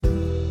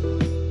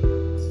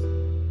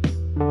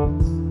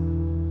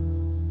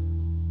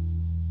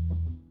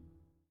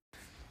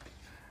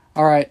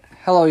All right.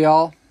 Hello,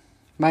 y'all.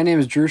 My name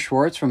is Drew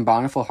Schwartz from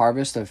Bountiful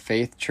Harvest of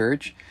Faith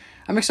Church.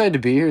 I'm excited to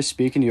be here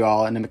speaking to you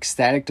all, and I'm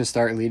ecstatic to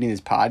start leading these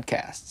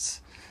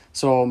podcasts.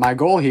 So my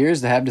goal here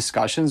is to have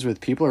discussions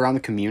with people around the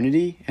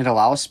community and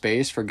allow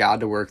space for God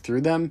to work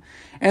through them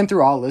and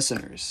through all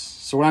listeners.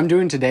 So what I'm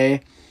doing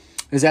today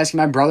is asking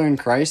my brother in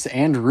Christ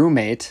and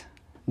roommate,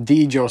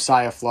 the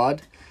Josiah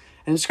Flood,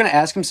 and I'm just going to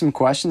ask him some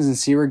questions and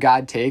see where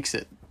God takes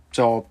it.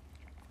 So,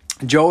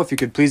 Joe, if you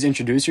could please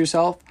introduce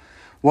yourself.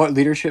 What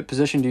leadership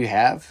position do you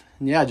have?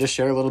 And yeah, just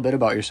share a little bit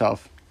about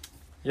yourself.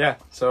 Yeah,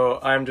 so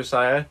I'm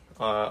Josiah,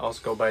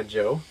 also go by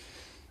Joe.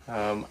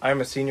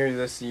 I'm a senior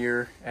this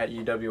year at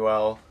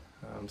UWL,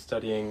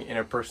 studying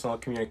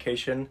interpersonal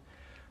communication.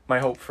 My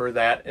hope for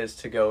that is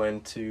to go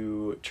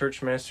into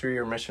church ministry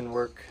or mission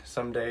work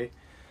someday,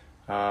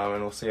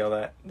 and we'll see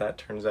how that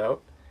turns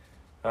out.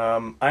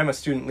 I'm a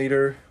student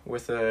leader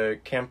with a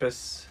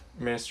campus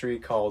ministry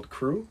called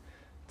Cru.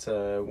 It's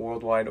a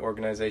worldwide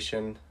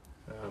organization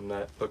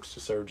that looks to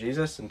serve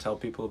Jesus and tell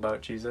people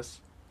about Jesus.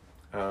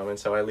 And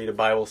so I lead a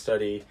Bible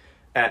study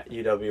at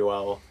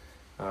UWL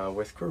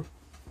with Cru.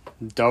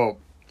 Dope.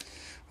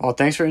 Well,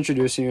 thanks for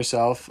introducing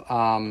yourself.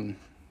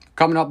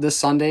 Coming up this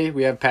Sunday,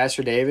 we have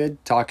Pastor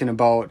David talking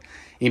about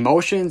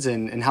emotions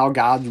and how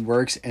God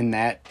works in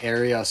that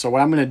area. So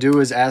what I'm going to do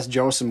is ask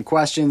Joe some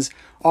questions,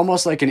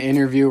 almost like an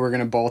interview. We're going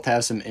to both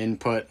have some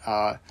input.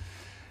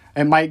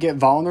 It might get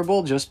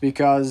vulnerable just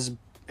because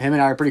him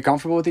and I are pretty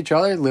comfortable with each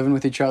other, living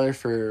with each other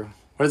for...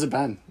 What has it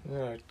been?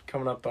 Yeah,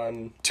 coming up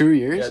on... 2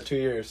 years? Yeah, 2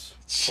 years.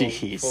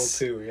 Jeez. Full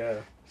 2, yeah.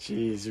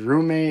 Jeez.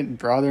 Roommate,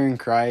 brother in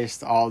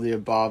Christ, all the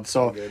above.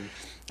 So Good.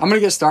 I'm going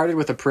to get started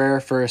with a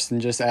prayer first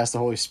and just ask the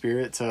Holy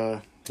Spirit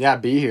to,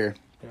 be here.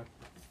 Yeah.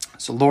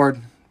 So,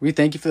 Lord, we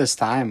thank you for this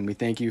time. We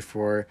thank you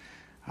for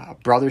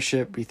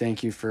brothership. We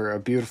thank you for a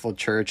beautiful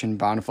church and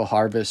Bountiful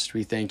Harvest.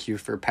 We thank you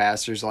for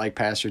pastors like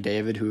Pastor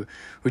David who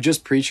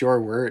just preach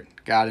your word,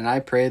 God. And I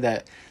pray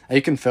that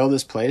you can fill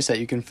this place, that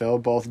you can fill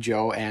both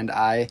Joe and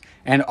I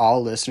and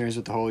all listeners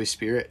with the Holy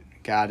Spirit,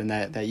 God, and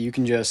that you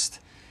can just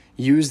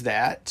use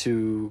that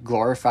to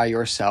glorify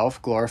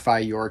yourself, glorify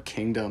your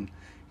kingdom.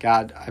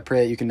 God, I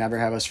pray that you can never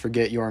have us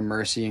forget your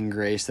mercy and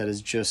grace that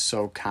is just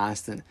so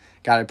constant.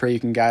 God, I pray you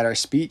can guide our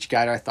speech,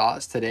 guide our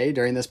thoughts today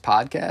during this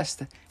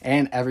podcast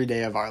and every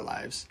day of our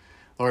lives.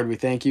 Lord, we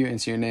thank you. In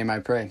your name I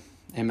pray.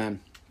 Amen.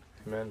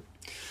 Amen.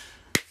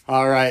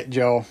 All right,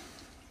 Joe.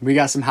 We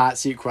got some hot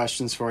seat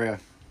questions for you.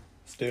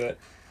 Let's do it.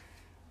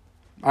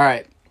 All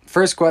right.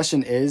 First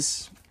question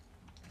is,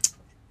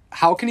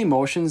 how can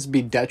emotions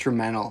be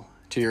detrimental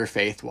to your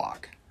faith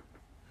walk?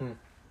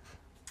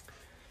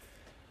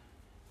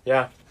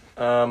 Yeah.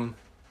 When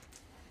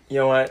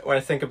I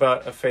think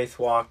about a faith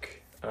walk,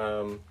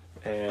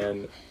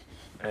 and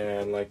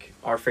like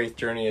our faith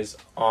journey is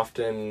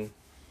often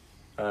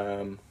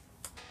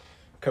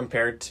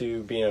compared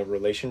to being a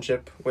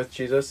relationship with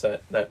Jesus.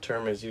 That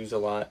term is used a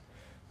lot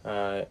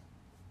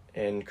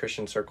in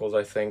Christian circles,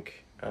 I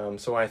think.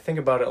 So when I think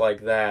about it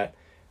like that,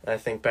 and I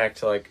think back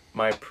to like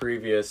my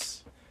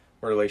previous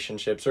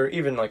relationships or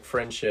even like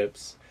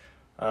friendships,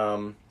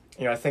 I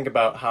think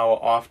about how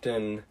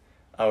often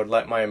I would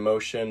let my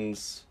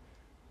emotions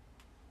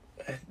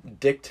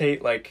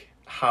dictate like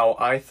how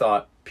I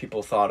thought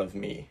people thought of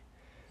me.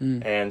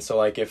 And so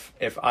like if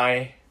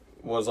I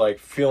was like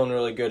feeling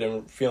really good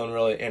and feeling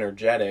really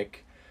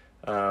energetic,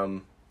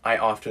 I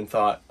often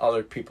thought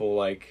other people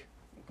like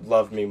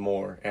loved me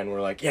more and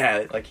were like,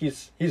 yeah, like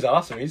he's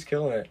awesome, he's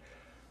killing it.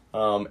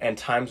 And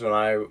times when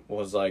I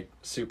was like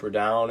super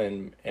down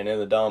and in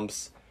the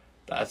dumps,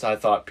 I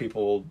thought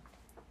people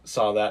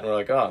saw that and were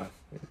like, oh,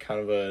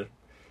 kind of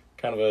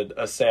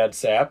a sad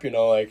sap,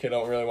 like I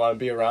don't really want to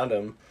be around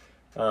him.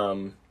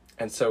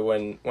 And so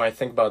when I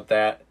think about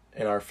that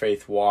in our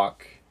faith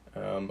walk,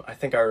 I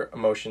think our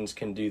emotions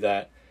can do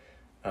that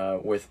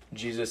with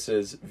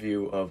Jesus's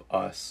view of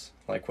us.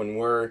 Like when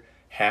we're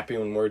happy,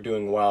 when we're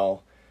doing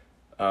well,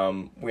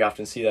 we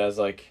often see that as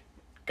like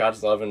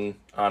God's loving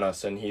on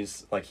us, and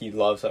he's like, he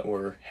loves that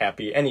we're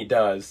happy, and he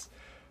does.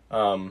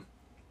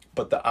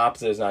 But the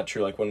opposite is not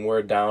true. Like when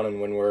we're down and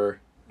when we're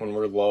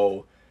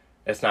low,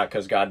 it's not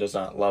because God does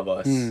not love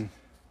us.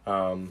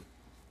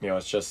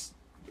 It's just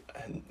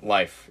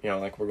life,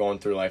 like we're going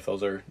through life.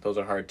 Those are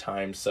hard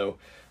times. So,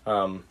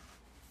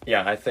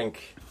 I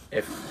think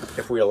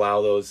if we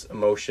allow those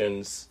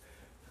emotions,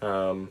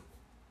 to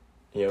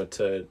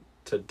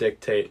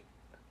dictate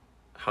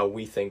how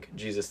we think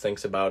Jesus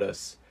thinks about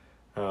us,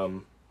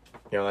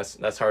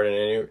 that's hard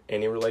in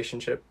any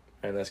relationship,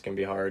 and that's gonna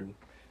be hard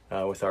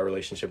with our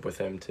relationship with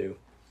him too.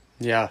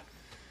 Yeah.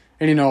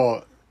 And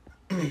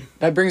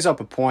that brings up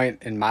a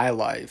point in my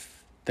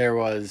life. There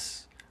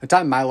was a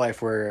time in my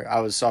life where I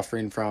was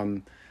suffering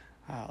from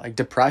like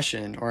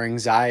depression or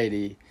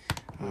anxiety.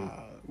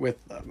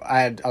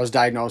 I was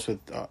diagnosed with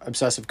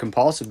obsessive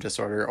compulsive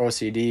disorder,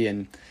 OCD,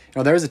 and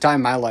there was a time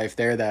in my life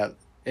there that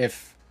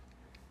if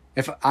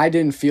I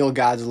didn't feel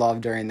God's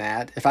love during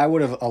that, if I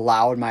would have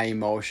allowed my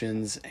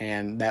emotions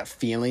and that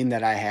feeling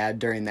that I had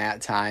during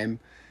that time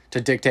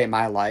to dictate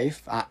my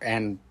life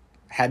and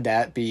had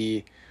that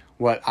be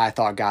what I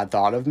thought God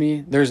thought of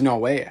me, there's no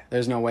way.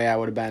 There's no way I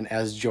would have been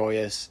as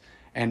joyous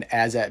and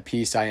as at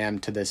peace I am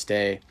to this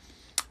day.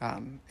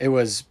 It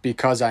was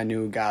because I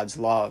knew God's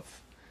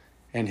love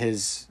and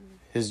his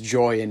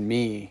joy in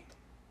me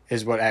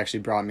is what actually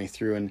brought me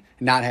through, and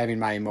not having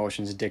my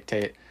emotions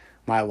dictate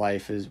my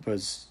life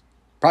was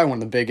probably one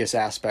of the biggest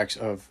aspects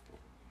of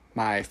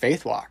my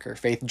faith walk or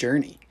faith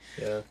journey,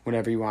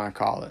 whatever you want to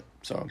call it.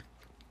 So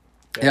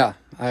I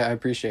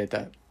appreciate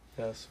that.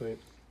 Yeah, sweet.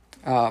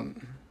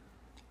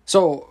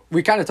 So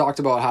we kind of talked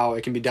about how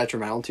it can be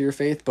detrimental to your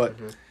faith, but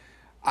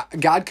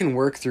God can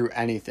work through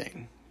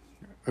anything.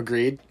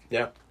 Agreed?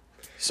 Yeah.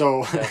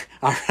 So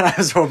I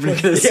was hoping you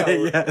could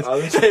say yes. On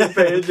the same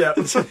page, yeah.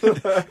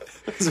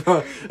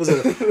 It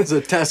was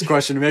a test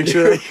question to make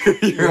sure that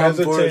you're on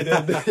board.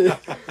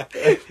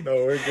 No,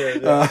 we're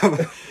good. Yeah.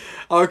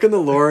 How can the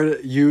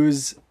Lord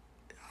use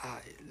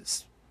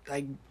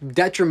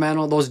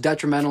those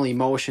detrimental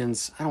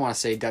emotions? I don't want to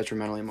say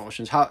detrimental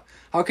emotions. How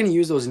can he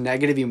use those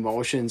negative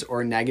emotions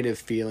or negative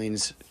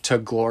feelings to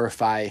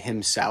glorify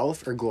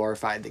himself or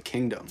glorify the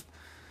kingdom?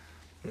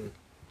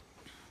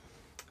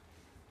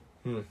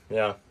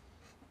 Yeah.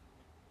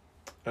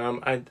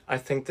 I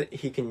think that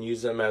he can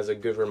use them as a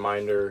good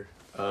reminder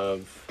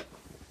of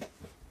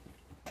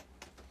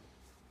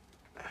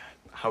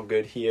how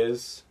good he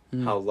is,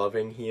 how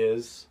loving he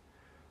is.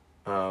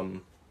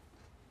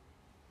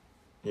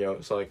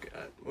 It's like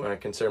when I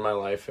consider my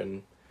life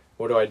and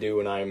what do I do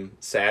when I'm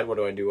sad? What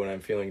do I do when I'm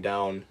feeling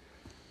down?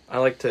 I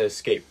like to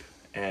escape,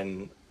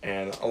 and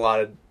a lot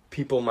of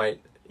people might,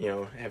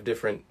 have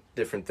different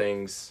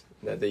things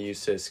that they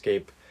use to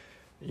escape.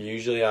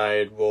 Usually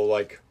I will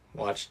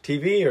watch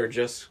TV or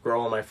just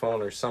scroll on my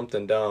phone or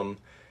something dumb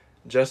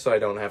just so I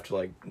don't have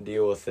to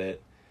deal with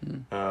it.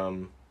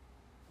 And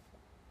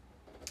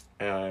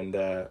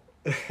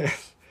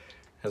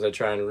as I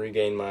try and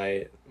regain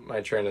my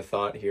train of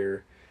thought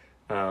here,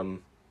 I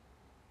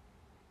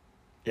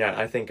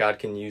think God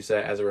can use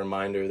that as a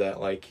reminder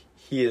that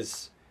he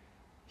is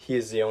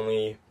the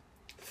only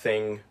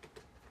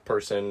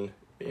person,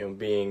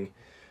 being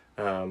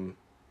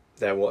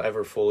that will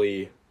ever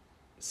fully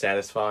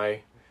satisfy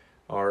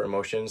our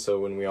emotions. So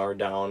when we are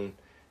down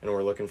and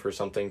we're looking for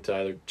something to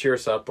either cheer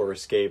us up or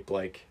escape,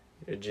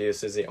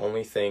 Jesus is the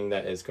only thing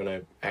that is going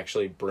to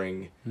actually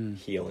bring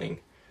healing.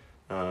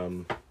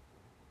 And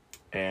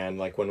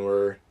when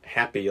we're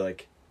happy,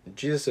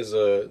 Jesus is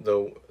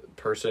the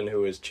person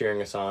who is cheering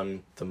us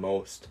on the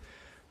most.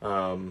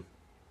 And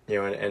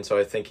so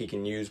I think he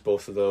can use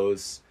both of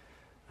those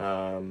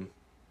to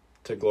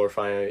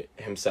glorify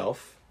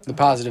himself. The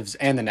positives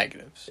and the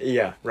negatives.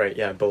 Yeah, right.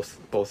 Yeah, both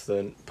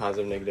the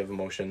positive, negative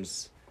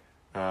emotions.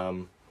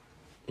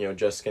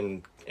 Just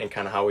and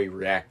kind of how we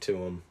react to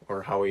them,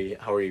 or how we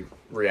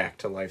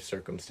react to life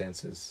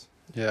circumstances.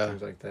 Yeah,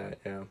 things like that.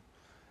 Yeah,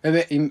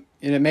 and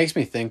it makes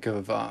me think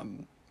of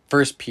 1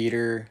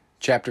 Peter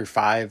chapter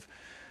 5,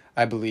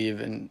 I believe,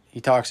 and he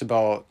talks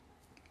about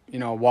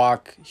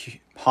walk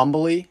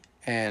humbly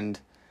and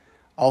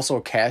also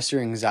cast your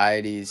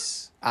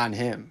anxieties on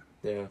him.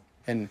 Yeah,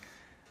 and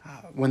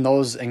when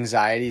those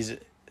anxieties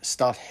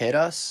stuff hit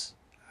us,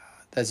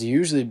 that's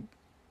usually,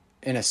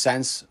 in a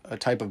sense, a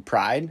type of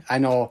pride. I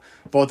know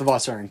both of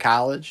us are in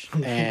college,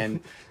 and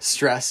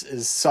stress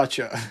is such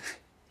a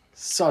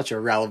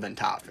relevant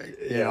topic.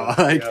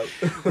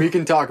 We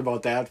can talk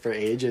about that for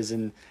ages.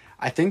 And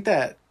I think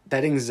that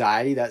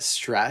anxiety, that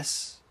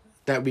stress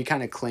that we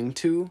kind of cling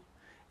to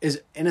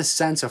is, in a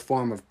sense, a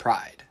form of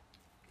pride.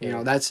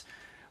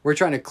 We're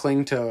trying to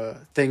cling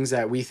to things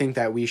that we think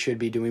that we should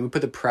be doing. We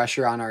put the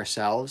pressure on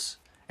ourselves,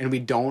 and we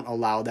don't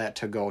allow that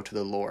to go to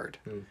the Lord.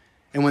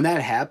 And when that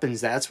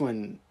happens, that's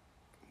when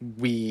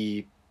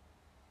we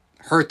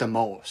hurt the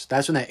most.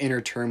 That's when that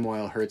inner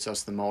turmoil hurts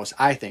us the most,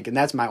 I think. And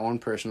that's my own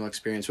personal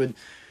experience.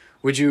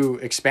 Would you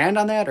expand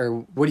on that, or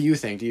what do you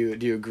think? Do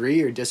you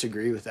agree or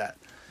disagree with that?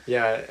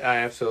 Yeah, I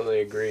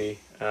absolutely agree.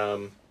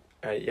 I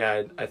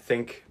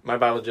think my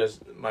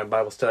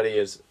Bible study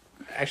is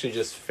actually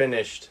just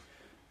finished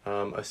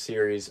a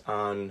series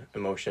on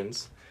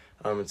emotions.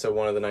 And so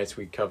one of the nights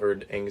we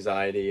covered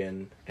anxiety,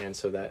 and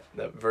so that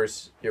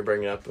verse you're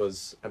bringing up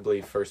was, I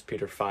believe, 1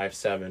 Peter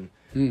 5:7,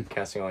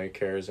 casting all your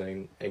cares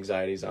and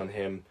anxieties on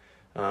him.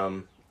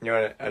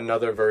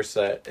 Another verse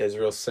that is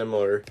real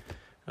similar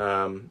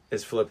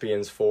is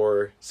Philippians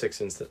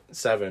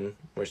 4:6-7,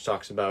 which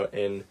talks about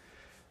it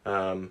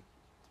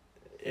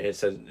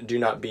says, "Do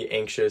not be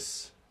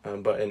anxious,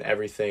 but in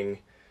everything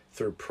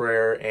through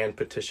prayer and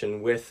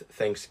petition with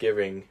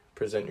thanksgiving,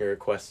 present your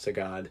requests to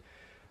God.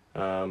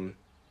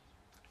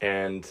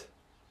 And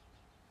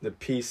the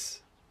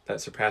peace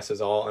that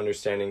surpasses all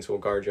understandings will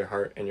guard your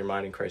heart and your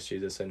mind in Christ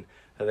Jesus." And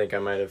I think I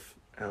might have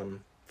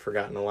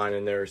forgotten a line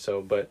in there or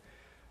so, but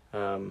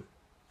I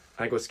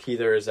think what's key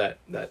there is that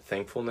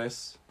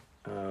thankfulness,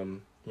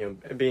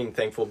 being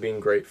thankful, being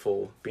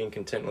grateful, being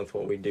content with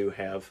what we do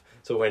have.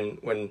 So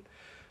when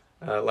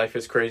life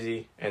is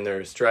crazy and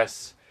there's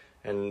stress,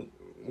 and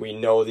we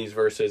know these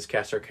verses,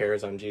 cast our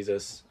cares on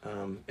Jesus,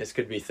 it's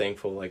good to be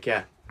thankful.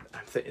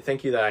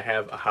 thank you that I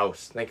have a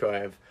house. Thank you I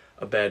have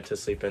a bed to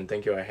sleep in.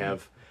 Thank you I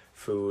have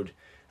food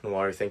and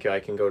water. Thank you I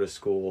can go to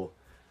school.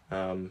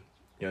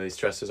 These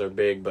stresses are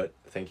big, but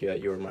thank you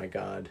that you are my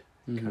God,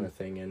 kind of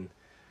thing. And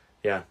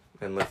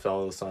and lift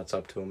all those thoughts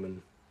up to him.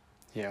 And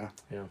yeah.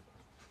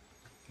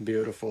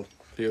 Beautiful.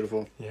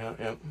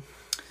 Yeah.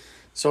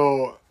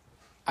 So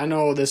I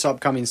know this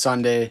upcoming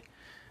Sunday,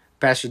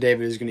 Pastor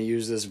David is going to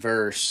use this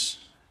verse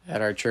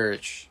at our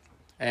church,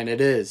 and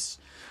it is,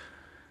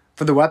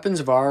 "For the weapons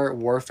of our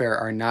warfare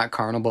are not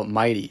carnal but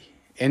mighty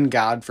in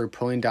God for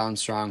pulling down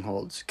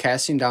strongholds,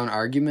 casting down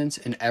arguments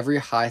and every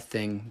high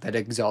thing that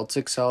exalts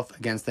itself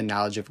against the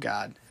knowledge of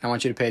God." I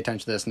want you to pay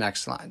attention to this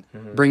next line.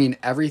 "Bringing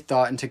every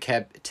thought into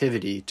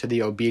captivity to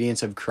the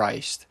obedience of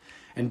Christ,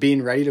 and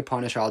being ready to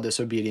punish all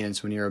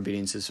disobedience when your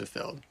obedience is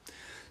fulfilled."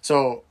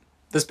 So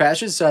this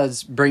passage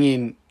says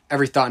bringing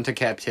every thought into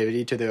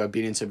captivity to the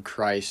obedience of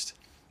Christ.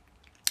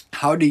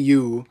 How do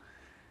you,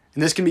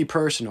 and this can be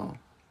personal,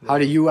 how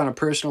do you on a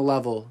personal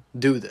level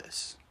do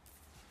this?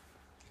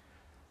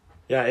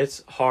 Yeah,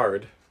 it's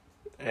hard.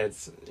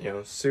 It's,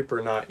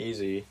 super not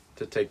easy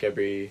to take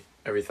every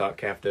thought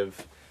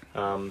captive.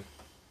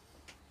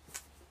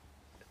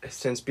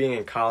 Since being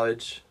in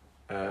college,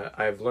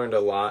 I've learned a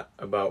lot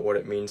about what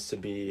it means to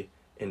be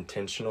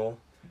intentional,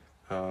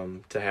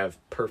 to have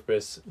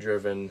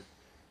purpose-driven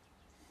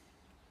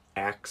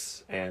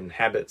acts and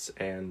habits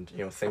and,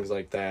 things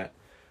like that.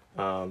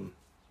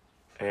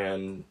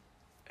 And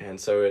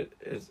so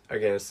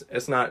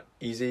it's not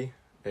easy.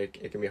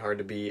 It can be hard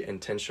to be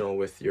intentional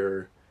with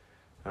your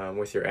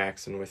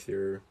acts and with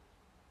your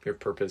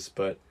purpose,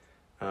 but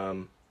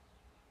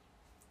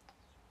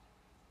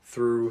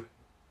through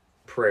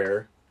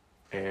prayer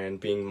and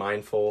being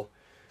mindful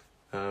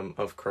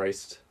of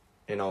Christ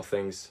in all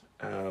things,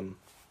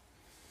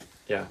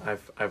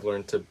 I've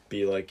learned to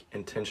be like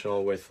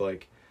intentional with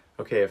like,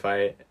 okay, if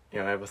I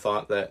have a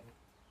thought that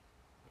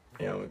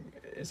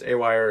it's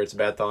AWire, it's a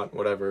bad thought,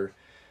 whatever,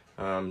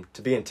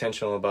 to be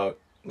intentional about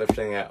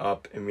lifting that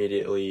up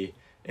immediately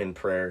in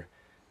prayer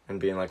and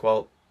being like,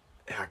 well,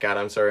 God,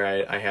 I'm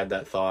sorry I had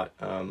that thought.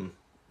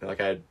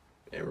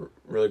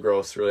 Really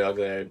gross, really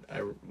ugly.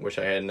 I wish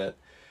I hadn't it.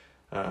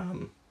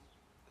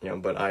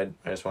 But I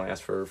just want to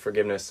ask for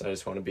forgiveness. I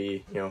just want to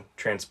be,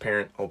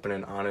 transparent, open,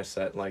 and honest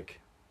that I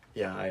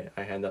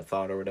had that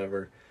thought or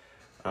whatever.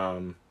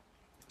 To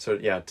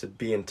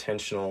be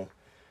intentional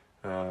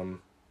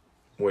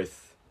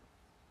with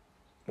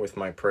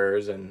my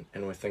prayers and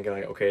with thinking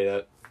like, okay,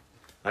 that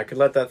I could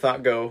let that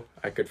thought go.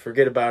 I could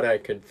forget about it. I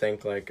could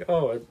think like,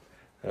 oh,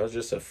 that was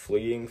just a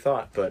fleeting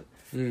thought. But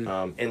in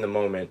the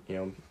moment,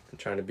 I'm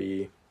trying to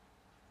be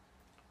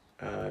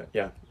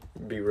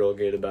real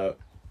good about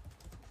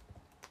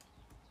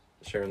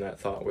sharing that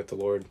thought with the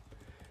Lord,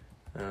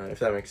 if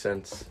that makes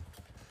sense.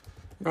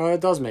 No,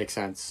 it does make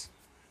sense.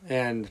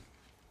 And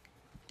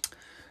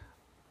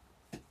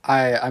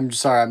I'm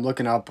sorry, I'm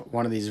looking up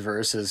one of these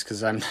verses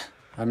because I'm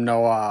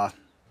no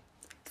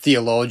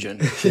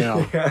theologian,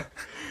 Yeah,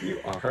 you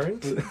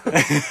aren't.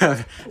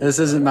 This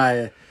isn't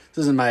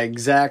my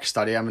exact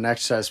study. I'm an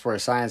exercise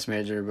sports science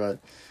major, but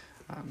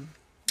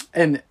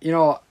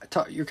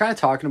you're kind of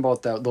talking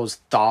about those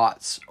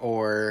thoughts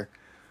or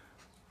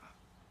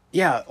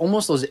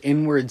almost those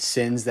inward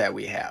sins that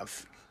we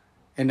have.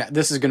 And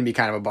this is going to be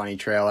kind of a bunny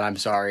trail, and I'm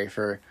sorry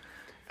for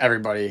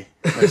everybody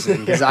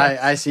listening because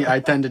I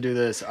tend to do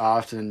this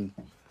often.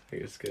 I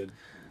think it's good.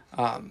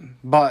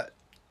 But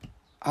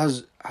I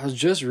was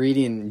just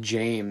reading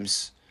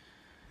James,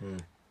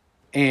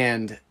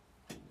 and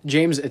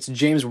it's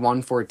James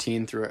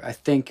 1:14 through I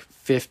think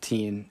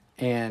 15,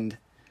 and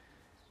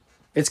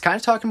it's kind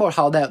of talking about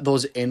how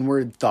those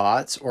inward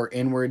thoughts or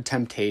inward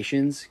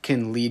temptations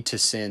can lead to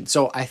sin.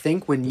 So I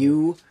think when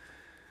you,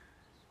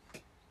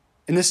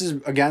 and this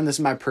is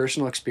my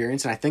personal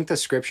experience, and I think the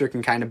scripture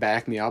can kind of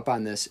back me up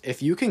on this.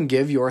 If you can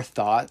give your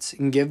thoughts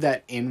and give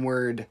that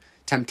inward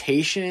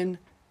temptation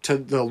to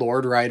the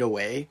Lord right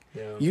away,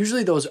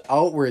 usually those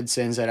outward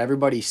sins that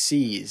everybody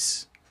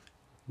sees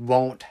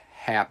won't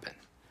happen.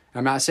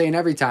 I'm not saying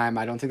every time.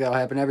 I don't think that'll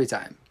happen every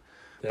time.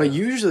 Yeah. But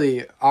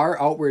usually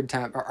our outward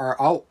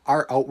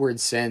outward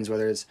sins,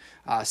 whether it's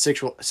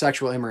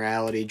sexual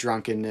immorality,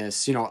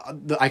 drunkenness,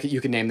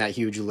 you can name that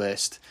huge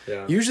list.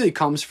 Yeah. Usually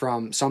comes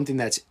from something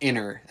that's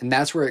inner, and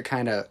that's where it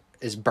kind of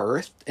is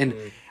birthed. And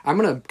I'm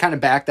gonna kind of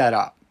back that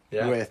up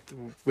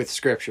with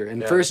scripture.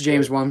 In 1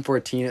 James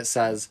 1:14, it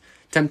says,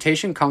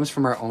 "Temptation comes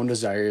from our own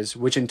desires,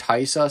 which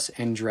entice us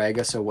and drag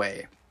us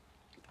away.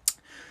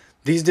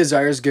 These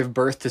desires give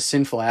birth to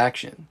sinful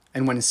action,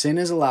 and when sin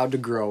is allowed to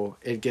grow,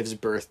 it gives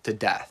birth to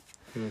death."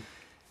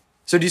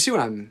 So do you see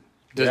what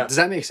does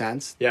that make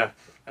sense? Yeah,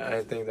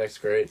 I think that's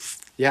great.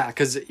 Yeah,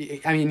 because,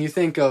 you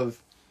think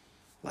of,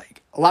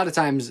 like, a lot of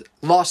times,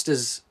 lust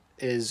is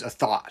a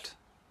thought.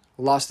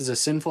 Lust is a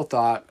sinful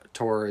thought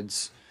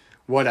towards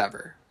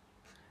whatever.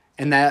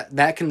 And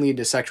that can lead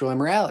to sexual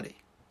immorality.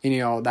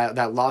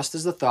 That lust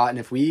is the thought, and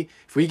if we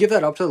give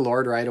that up to the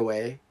Lord right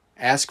away,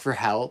 ask for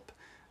help,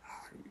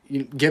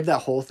 you give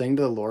that whole thing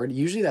to the Lord,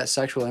 usually that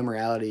sexual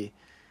immorality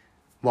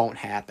won't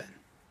happen.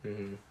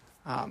 And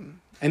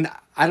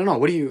I don't know.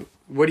 What do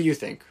you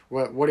think?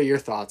 What are your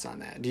thoughts on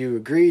that? Do you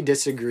agree,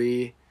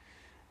 disagree,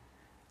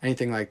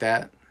 anything like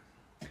that?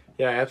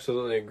 Yeah, I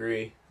absolutely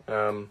agree.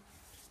 Man,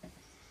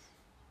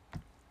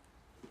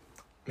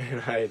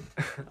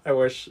 I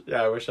wish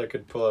I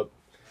could pull up,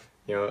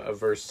 a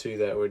verse too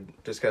that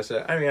would discuss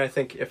it. I mean, I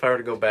think if I were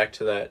to go back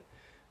to that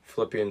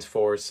Philippians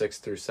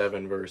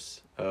 4:6-7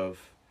 verse of,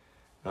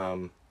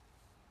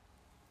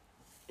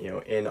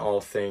 in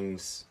all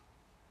things,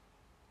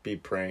 be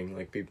praying,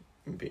 like be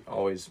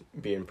always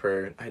be in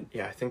prayer. I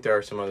think there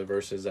are some other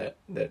verses that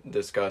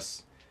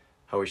discuss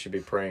how we should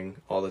be praying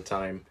all the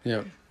time.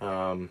 Yeah.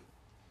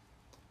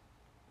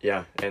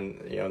 Yeah,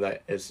 and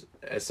that is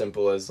as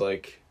simple as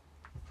like,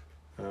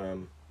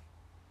 having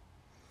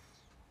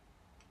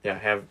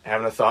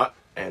a thought,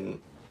 and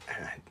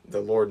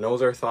the Lord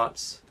knows our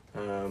thoughts,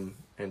 and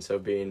so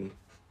being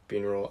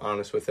real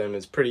honest with Him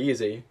is pretty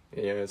easy.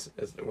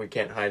 We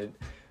can't hide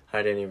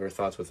any of our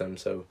thoughts with Him.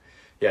 So,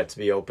 yeah, to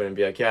be open and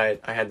be like, yeah,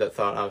 I had that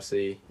thought.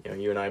 Obviously,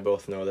 you and I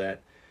both know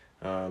that,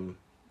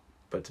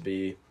 but to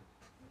be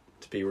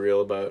real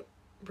about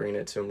bringing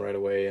it to Him right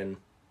away. And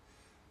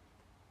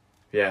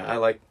yeah, I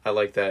like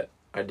that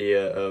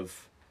idea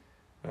of,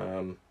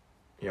 our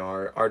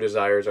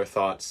desires, our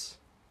thoughts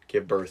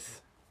give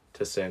birth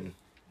to sin.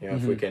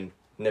 If we can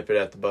nip it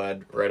at the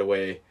bud right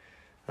away,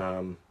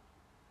 it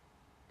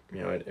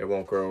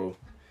won't grow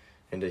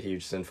into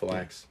huge sinful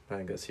acts. I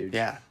think that's huge.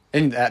 Yeah,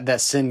 and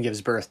that sin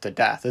gives birth to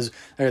death.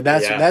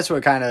 That's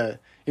what kind of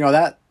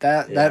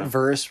that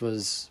verse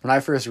was. When I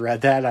first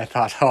read that, I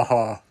thought,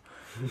 oh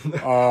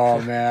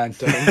man,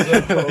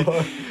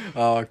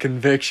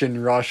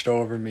 conviction rushed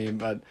over me.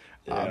 But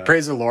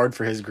praise the Lord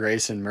for His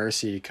grace and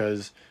mercy,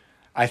 because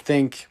I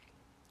think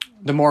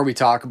the more we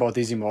talk about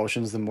these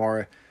emotions, the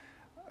more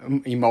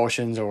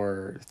emotions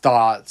or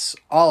thoughts,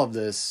 all of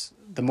this,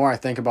 the more I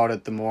think about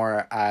it, the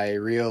more I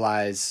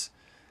realize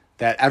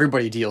that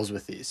everybody deals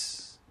with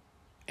these,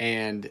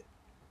 and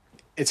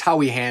it's how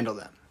we handle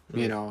them,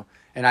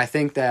 and I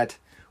think that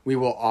we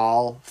will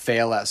all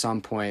fail at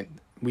some point.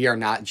 We are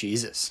not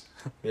Jesus.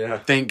 Yeah.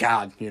 Thank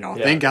God,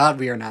 thank God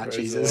we are not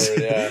Praise Jesus.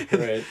 the Lord.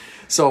 Yeah, right.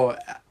 So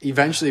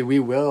eventually we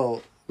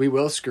will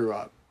screw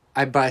up.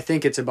 But I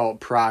think it's about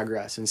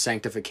progress and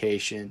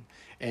sanctification,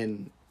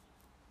 and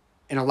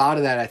a lot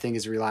of that I think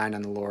is relying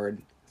on the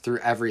Lord through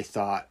every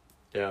thought.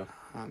 Yeah.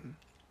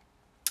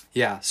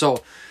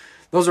 So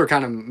those are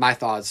kind of my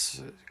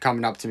thoughts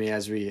coming up to me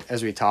as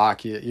we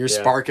talk. You're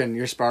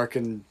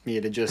sparking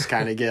me to just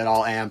kind of get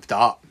all amped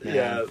up, man.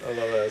 Yeah, I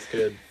love that. That's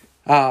good.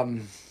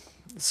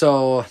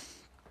 So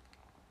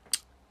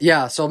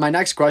my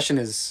next question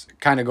is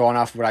kind of going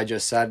off of what I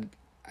just said,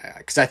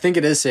 because I think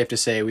it is safe to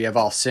say we have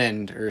all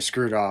sinned or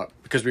screwed up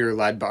because we were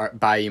led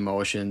by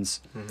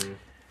emotions. Mm-hmm.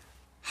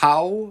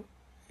 How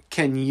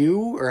can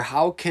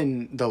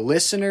the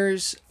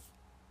listeners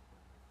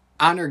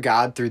honor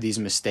God through these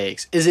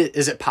mistakes? Is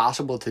it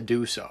possible to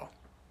do so?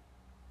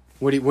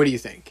 What do you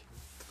think?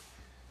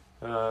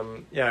 Are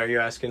you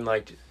asking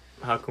like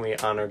how can we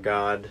honor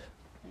God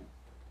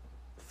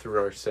through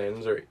our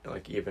sins, or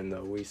like even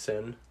though we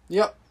sin?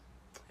 Yep.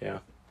 Yeah.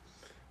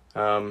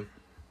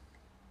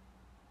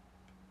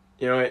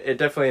 It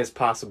definitely is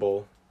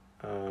possible.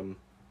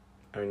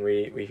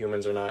 We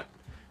humans are not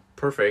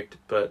perfect,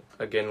 but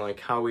again, like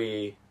how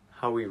we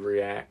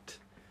react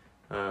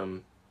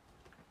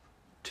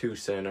to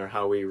sin, or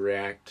how we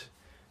react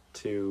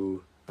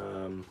to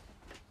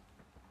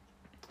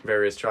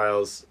various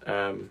trials,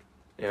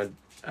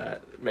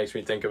 makes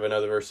me think of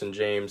another verse in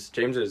James.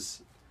 James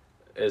is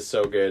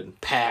so good.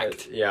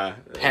 Packed.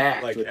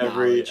 Packed. Like with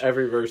knowledge.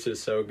 every verse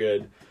is so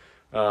good.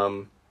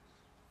 And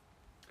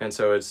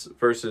so it's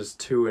verses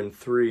 2 and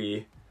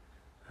 3,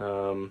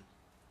 and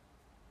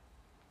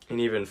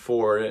even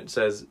 4. It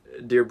says,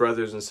 "Dear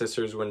brothers and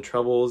sisters, when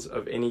troubles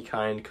of any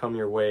kind come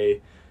your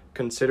way,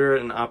 consider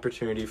it an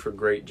opportunity for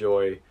great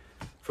joy,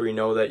 for you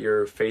know that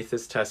your faith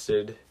is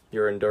tested,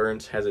 your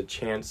endurance has a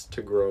chance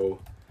to grow."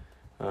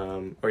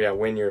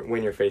 When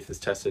your faith is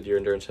tested, your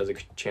endurance has a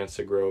chance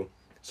to grow.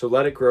 "So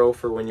let it grow,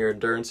 for when your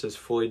endurance is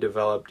fully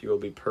developed, you will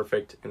be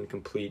perfect and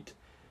complete,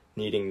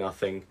 needing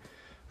nothing."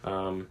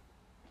 So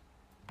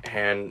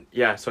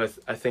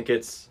I think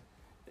it's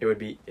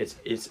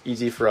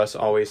easy for us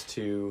always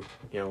to,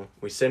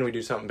 we sin, we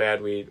do something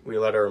bad, we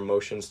let our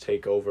emotions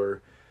take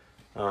over,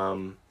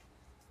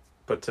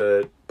 but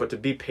to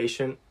be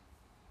patient,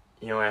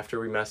 after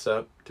we mess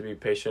up, to be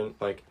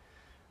patient, like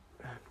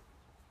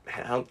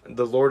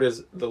the Lord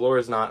is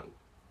not,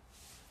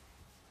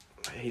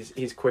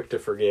 he's quick to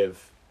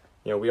forgive.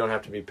 We don't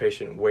have to be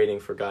patient waiting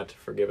for God to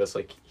forgive us.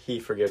 Like He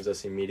forgives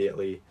us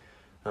immediately.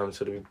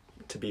 So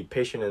to be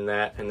patient in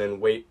that, and then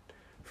wait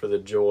for the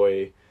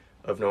joy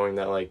of knowing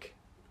that like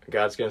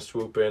God's gonna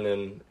swoop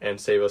in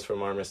and save us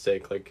from our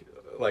mistake. Like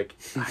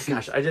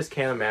gosh, I just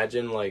can't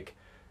imagine like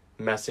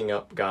messing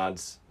up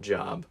God's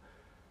job.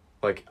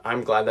 Like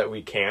I'm glad that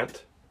we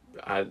can't.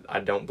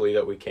 I don't believe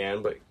that we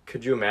can, but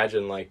could you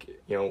imagine like,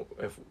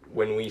 if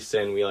when we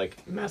sin we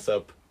like mess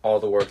up all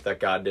the work that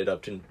God did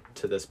up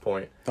to this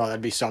point. Oh,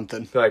 that'd be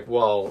something. Be like,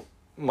 well,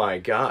 my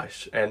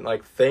gosh. And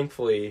like,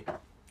 thankfully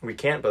we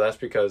can't, but that's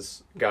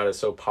because God is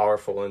so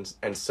powerful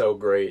and so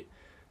great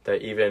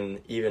that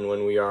even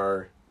when we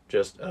are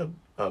just a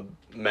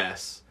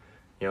mess,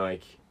 you know,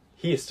 like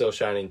he is still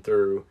shining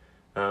through.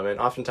 And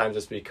oftentimes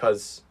it's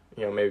because,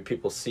 you know, maybe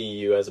people see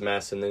you as a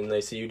mess and then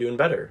they see you doing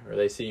better, or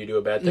they see you do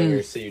a bad thing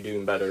or see you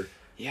doing better.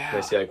 Yeah.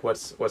 They see like,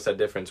 what's that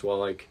difference? Well,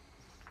 like,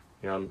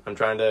 you know, I'm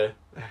trying to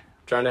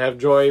have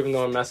joy even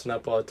though I'm messing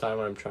up all the time.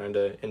 I'm trying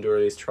to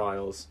endure these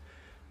trials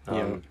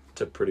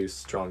to produce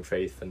strong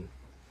faith. And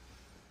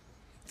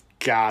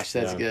gosh,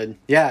 that's good.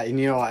 Yeah, and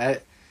you know,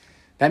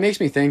 that makes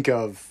me think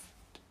of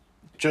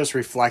just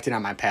reflecting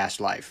on my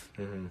past life.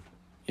 Mm-hmm.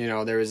 You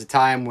know, there was a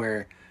time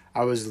where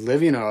I was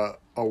living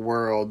a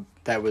world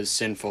that was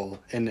sinful,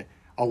 and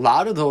a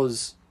lot of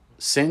those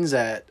sins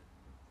that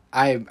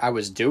I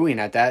was doing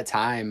at that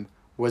time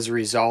was a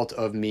result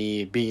of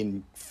me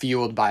being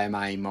fueled by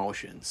my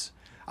emotions.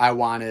 I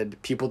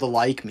wanted people to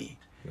like me.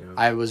 Yeah.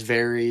 I was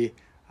very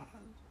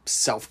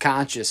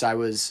self-conscious.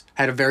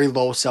 Had a very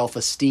low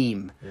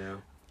self-esteem. Yeah.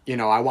 You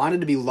know, I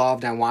wanted to be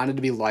loved. I wanted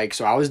to be liked.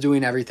 So I was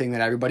doing everything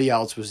that everybody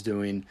else was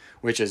doing,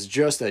 which is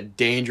just a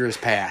dangerous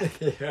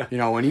path. Yeah. You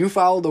know, when you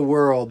follow the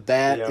world,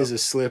 that is a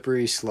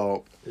slippery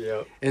slope.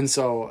 Yep. And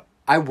so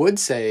I would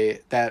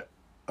say that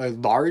a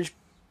large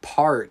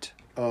part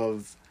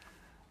of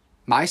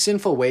my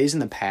sinful ways in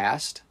the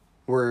past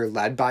were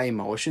led by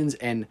emotions,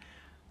 and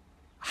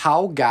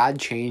how God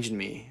changed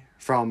me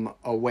from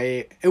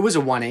it was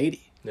a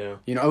 180. Yeah.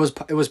 You know,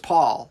 it was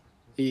Paul.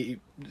 A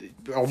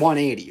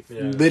 180,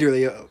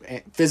 literally,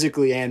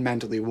 physically and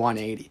mentally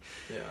 180.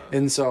 Yeah.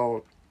 And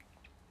so,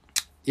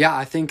 yeah,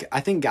 I think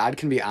God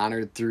can be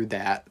honored through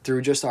that,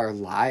 through just our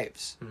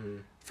lives,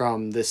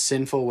 from the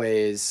sinful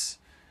ways,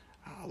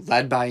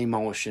 led by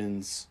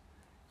emotions,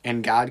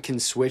 and God can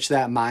switch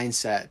that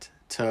mindset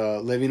to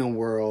living a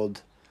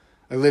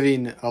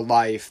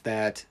life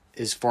that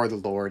is for the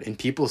Lord, and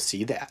people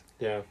see that.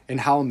 Yeah. And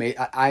how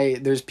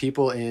there's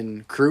people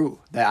in Crew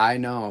that I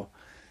know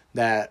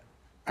that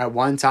at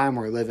one time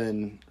were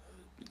living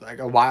like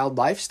a wild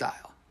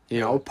lifestyle, you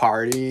know,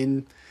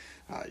 partying,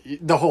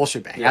 the whole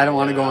shebang. Yeah, I don't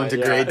want to go into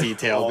great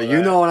detail, but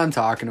you know what I'm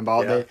talking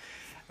about.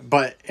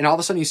 Yeah. And all of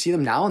a sudden you see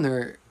them now,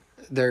 and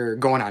they're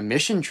going on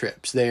mission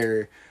trips.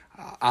 They're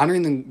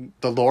honoring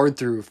the Lord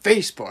through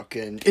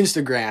Facebook and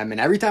Instagram.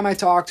 And every time I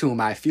talk to them,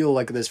 I feel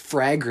like this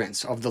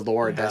fragrance of the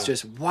Lord that's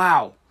just,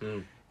 wow,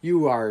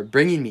 you are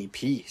bringing me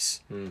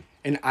peace.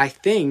 And I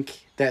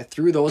think that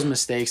through those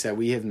mistakes that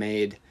we have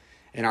made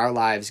in our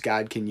lives,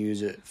 God can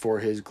use it for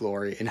his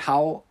glory. And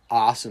how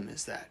awesome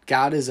is that?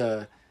 God is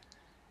a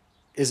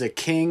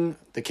king,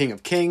 the King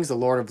of Kings, the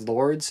Lord of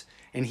Lords,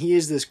 and he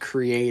is this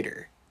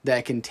creator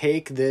that can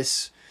take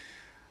this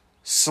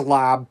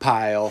slob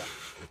pile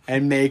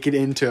and make it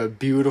into a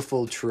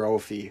beautiful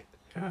trophy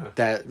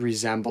that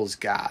resembles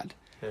God.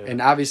 Yeah.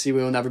 And obviously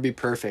we will never be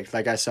perfect.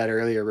 Like I said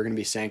earlier, we're going to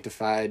be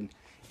sanctified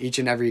each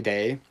and every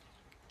day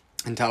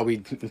until we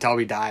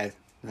die.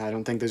 I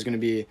don't think there's going to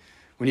be,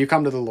 when you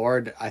come to the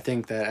Lord, I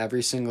think that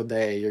every single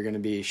day you're going to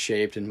be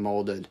shaped and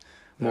molded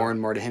more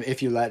and more to him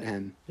if you let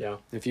him. Yeah.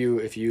 If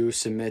you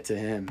submit to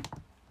him.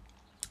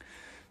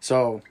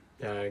 So,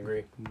 yeah, I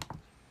agree.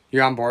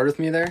 You're on board with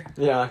me there?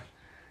 Yeah.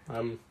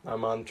 I'm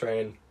on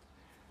train.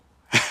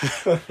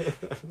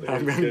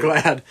 I'm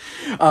glad.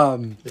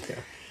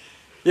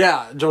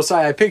 Yeah,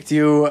 Josiah, I picked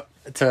you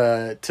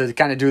to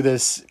kind of do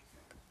this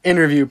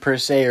interview per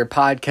se, or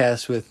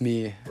podcast with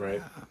me.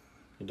 Right.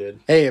 You did.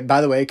 Hey,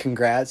 by the way,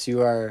 congrats.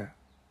 You are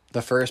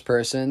the first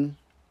person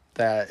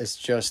that is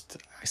just,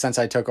 since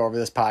I took over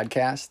this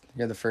podcast,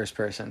 you're the first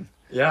person.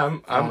 Yeah,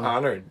 I'm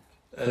honored.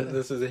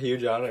 This is a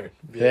huge honor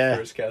to be the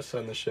first guest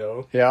on the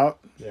show. Yeah.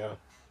 Yeah.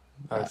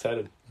 I'm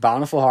excited.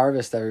 Bountiful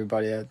Harvest,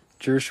 everybody.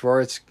 Drew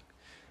Schwartz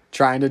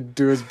trying to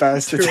do his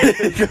best.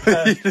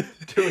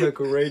 Doing a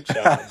great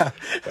job,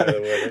 by the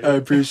way. I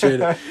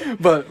appreciate it.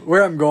 But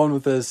where I'm going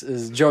with this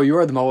is, Joe, you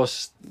are the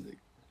most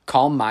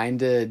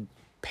calm-minded,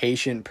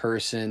 patient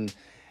person,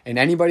 and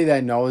anybody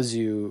that knows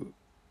you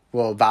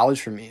will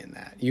vouch for me in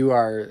that.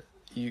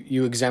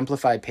 You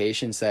exemplify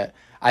patience that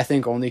I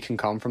think only can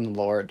come from the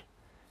Lord,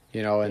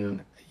 you know,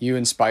 and you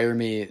inspire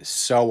me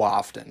so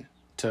often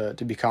to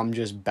become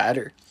just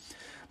better.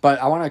 But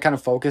I want to kind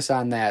of focus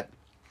on that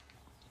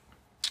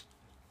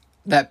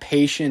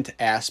patient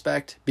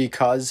aspect,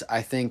 because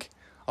I think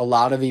a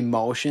lot of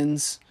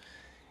emotions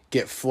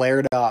get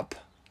flared up,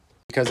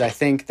 because I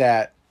think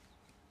that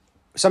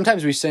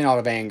sometimes we sin out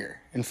of anger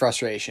and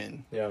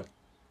frustration. Yeah.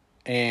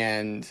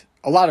 And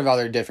a lot of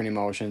other different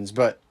emotions,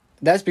 but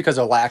that's because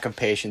a lack of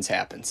patience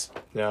happens.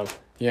 Yeah.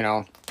 You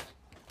know?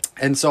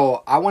 And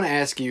so I want to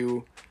ask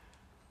you,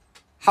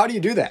 how do you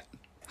do that?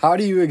 How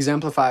do you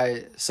exemplify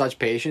such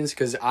patience?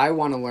 Because I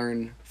want to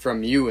learn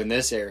from you in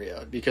this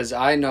area, because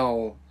I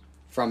know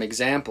from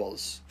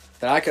examples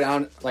that I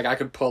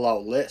could pull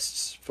out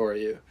lists for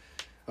you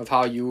of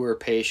how you were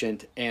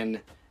patient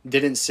and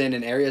didn't sin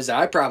in areas that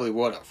I probably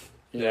would have.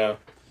 Yeah.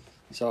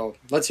 So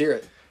let's hear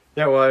it.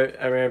 Yeah, well,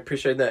 I mean, I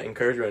appreciate that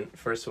encouragement,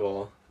 first of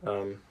all.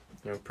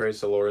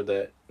 Praise the Lord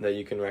that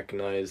you can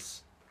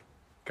recognize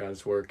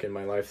God's work in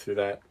my life through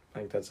that. I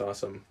think that's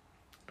awesome.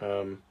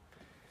 No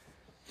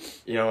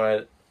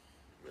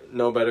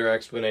better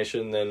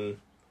explanation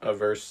than a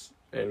verse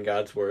in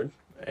God's Word.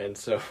 And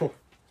so,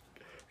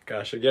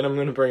 gosh, again, I'm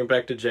going to bring it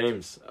back to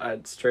James.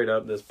 Straight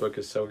up, this book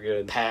is so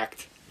good.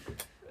 Packed.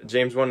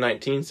 James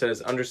 1:19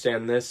 says,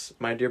 "Understand this,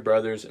 my dear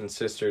brothers and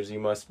sisters, you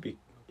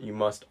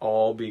must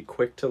all be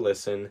quick to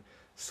listen,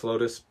 slow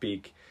to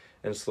speak,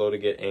 and slow to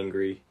get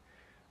angry.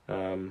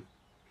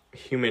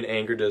 Human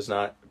anger does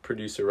not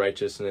produce a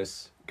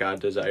righteousness God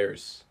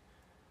desires."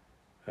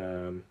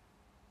 And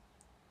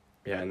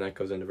that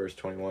goes into verse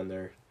 21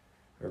 there,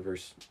 or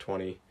verse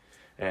 20.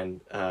 And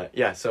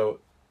so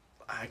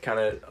I kind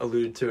of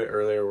alluded to it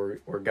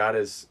earlier where God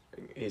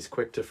he's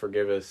quick to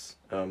forgive us,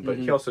 but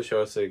he also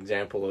shows us an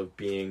example of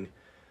being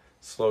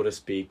slow to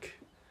speak,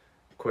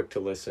 quick to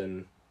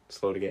listen,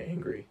 slow to get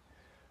angry.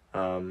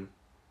 And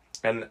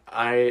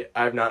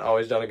I've not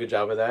always done a good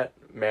job of that.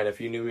 Man,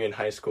 if you knew me in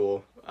high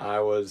school, I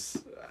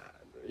was,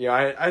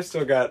 I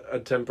still got a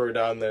temper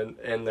down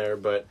in there,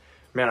 but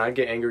man, I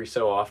get angry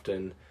so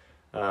often.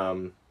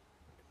 A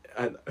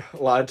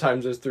lot of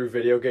times it's through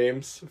video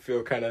games. I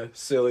feel kind of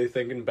silly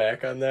thinking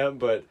back on that,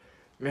 but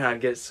man,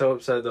 I'd get so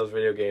upset at those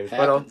video games.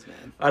 Happens,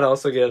 but I'd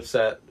also get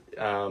upset,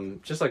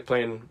 just like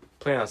playing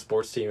on a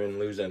sports team and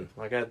losing.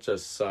 Like, that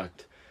just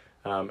sucked.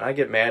 I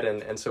get mad,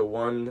 and so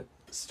one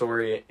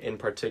story in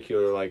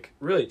particular, like,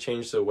 really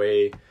changed the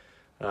way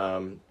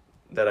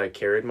that I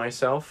carried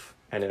myself,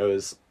 and it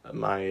was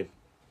my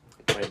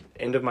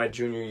end of my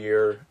junior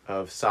year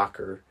of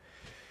soccer.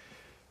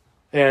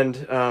 And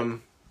a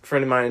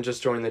friend of mine had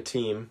just joined the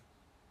team,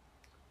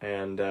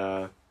 and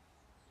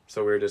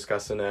so we were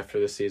discussing after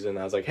the season.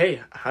 I was like,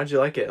 "Hey, how'd you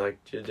like it?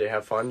 Like, did you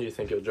have fun? Do you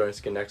think you'll join us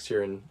again next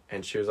year?"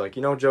 And she was like,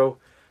 "Joe,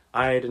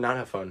 I did not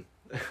have fun."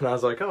 And I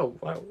was like, "Oh,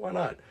 why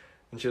not?"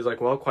 And she was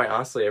like, "Well, quite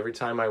honestly, every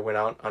time I went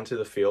out onto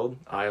the field,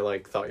 I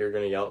thought you were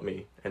going to yell at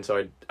me. And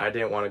so I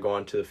didn't want to go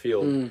onto the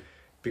field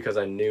because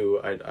I knew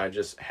I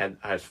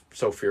was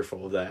so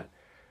fearful of that."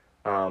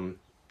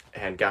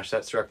 And gosh,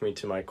 that struck me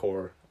to my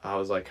core. I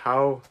was like,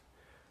 how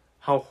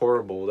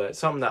horrible that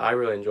something that I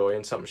really enjoy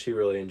and something she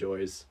really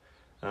enjoys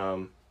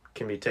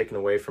can be taken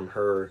away from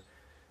her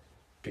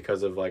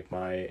because of like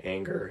my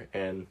anger.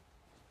 And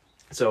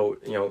so,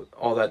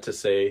 all that to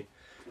say,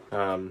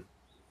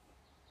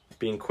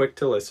 being quick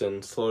to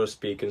listen, slow to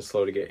speak, and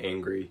slow to get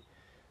angry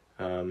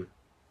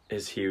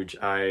is huge.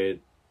 I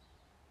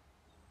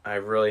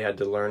really had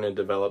to learn and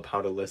develop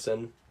how to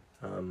listen,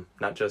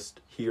 not just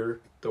hear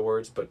the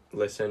words, but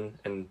listen,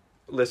 and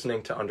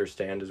listening to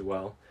understand as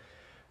well.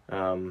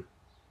 And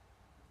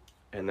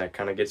that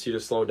kind of gets you to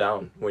slow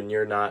down when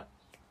you're not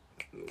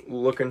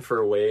looking for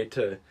a way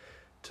to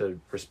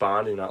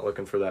respond. You're not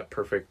looking for that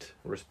perfect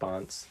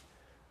response.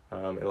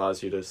 It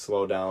allows you to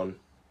slow down,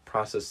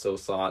 process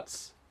those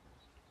thoughts,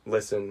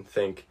 listen,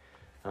 think,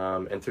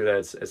 and through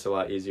that it's a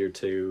lot easier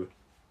to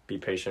be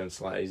patient. It's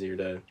a lot easier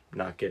to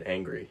not get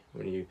angry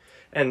when you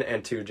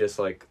and to just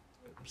like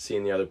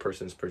seeing the other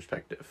person's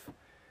perspective.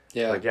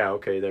 Yeah. Like, yeah,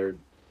 okay,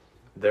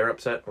 they're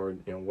upset, or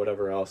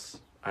whatever else.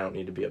 I don't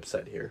need to be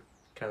upset here,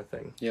 kind of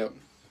thing. Yep.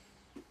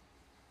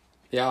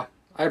 Yeah,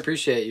 I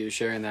appreciate you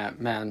sharing that,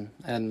 man.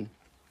 And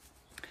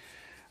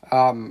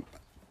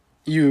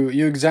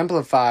you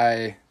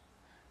exemplify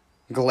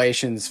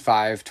Galatians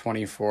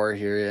 5:24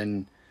 here,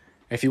 and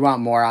if you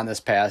want more on this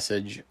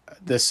passage,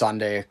 this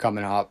Sunday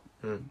coming up,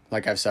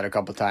 like I've said a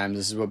couple times,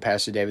 this is what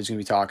Pastor David's going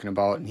to be talking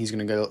about, and he's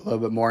going to go a little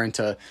bit more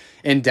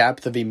in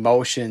depth of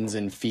emotions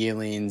and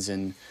feelings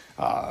and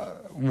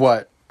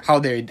how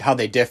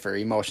they differ,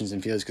 emotions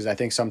and feelings, because I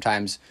think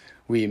sometimes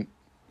we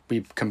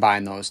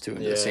combine those two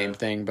into the same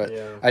thing, but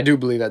I do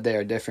believe that they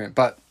are different.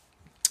 But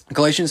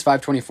Galatians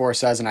 5:24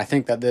 says, and I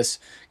think that this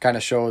kind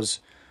of shows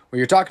what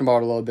you're talking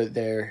about a little bit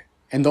there,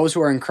 and those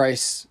who are in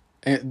Christ,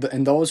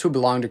 and those who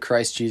belong to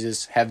Christ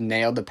Jesus have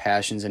nailed the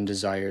passions and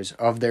desires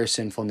of their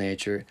sinful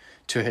nature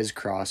to his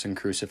cross and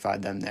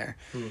crucified them there.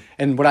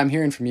 And what I'm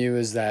hearing from you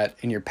is that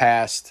in your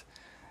past,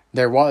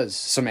 there was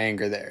some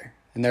anger there,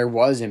 and there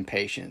was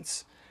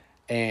impatience,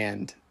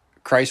 and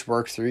Christ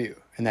worked through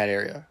you in that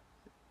area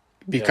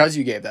because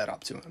you gave that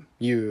up to him.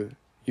 You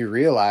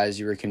realized,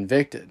 you were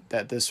convicted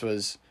that this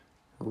was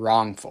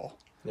wrongful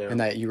and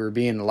that you were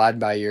being led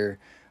by your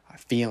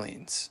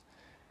feelings.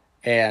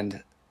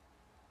 And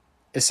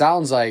it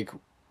sounds like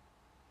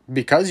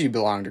because you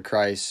belong to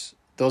Christ,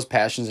 those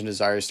passions and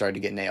desires started to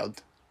get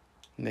nailed,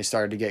 and they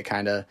started to get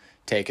kind of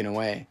taken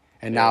away.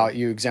 And now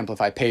you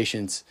exemplify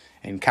patience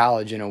in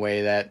college in a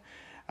way that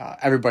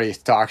everybody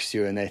talks to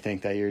you and they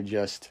think that you're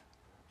just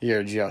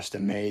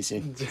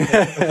amazing.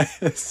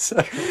 so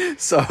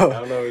I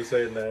don't know who's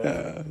saying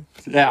that.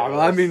 Well,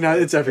 I mean,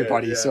 it's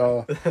everybody. Yeah.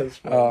 So,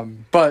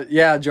 but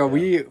yeah, Joe,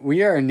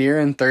 we are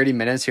nearing 30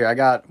 minutes here. I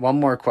got one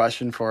more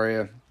question for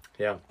you.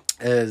 Yeah.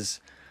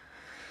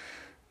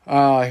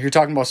 You're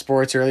talking about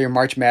sports earlier.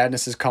 March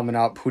Madness is coming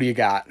up. Who do you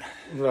got?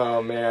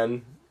 Oh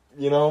man,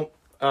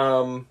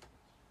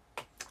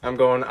 I'm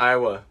going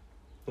Iowa.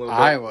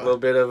 Iowa. A little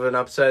bit of an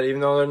upset,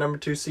 even though they're number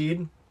 2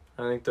 seed.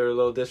 I think they're a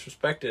little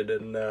disrespected,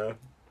 and so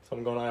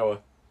I'm going Iowa.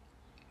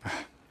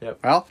 Yep.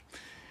 Well,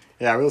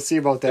 yeah, we'll see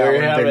about that There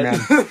you one,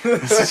 have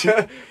big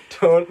man.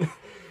 Don't.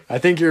 I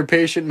think you're a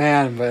patient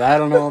man, but I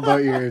don't know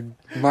about your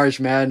March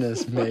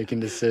Madness making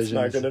decisions.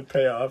 It's not going to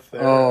pay off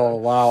there. Oh,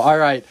 wow. All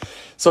right.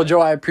 So,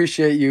 Joe, I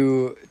appreciate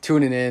you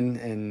tuning in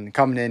and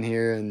coming in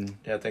here. And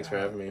Yeah, thanks for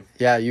having me.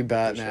 yeah, you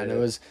bet, Appreciate man.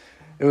 it.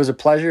 It was a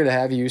pleasure to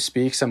have you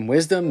speak some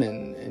wisdom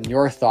and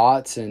your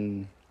thoughts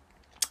and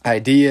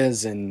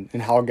ideas and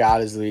how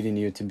God is leading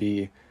you to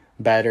be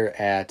better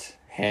at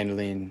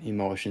handling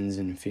emotions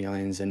and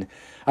feelings. And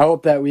I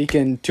hope that we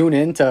can tune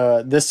in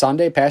to this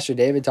Sunday, Pastor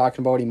David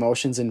talking about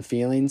emotions and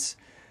feelings.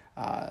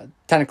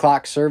 10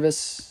 o'clock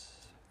service,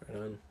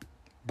 Right on.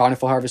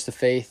 Bountiful Harvest of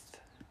Faith.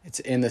 It's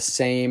in the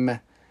same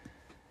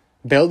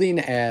building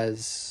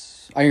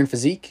as Iron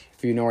Physique,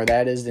 if you know where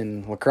that is,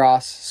 in La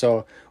Crosse.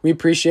 So we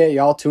appreciate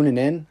y'all tuning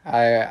in.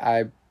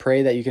 I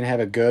pray that you can have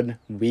a good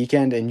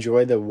weekend.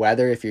 Enjoy the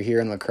weather if you're here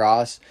in La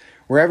Crosse.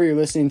 Wherever you're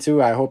listening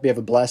to, I hope you have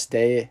a blessed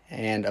day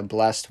and a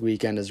blessed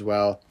weekend as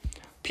well.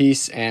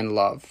 Peace and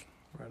love.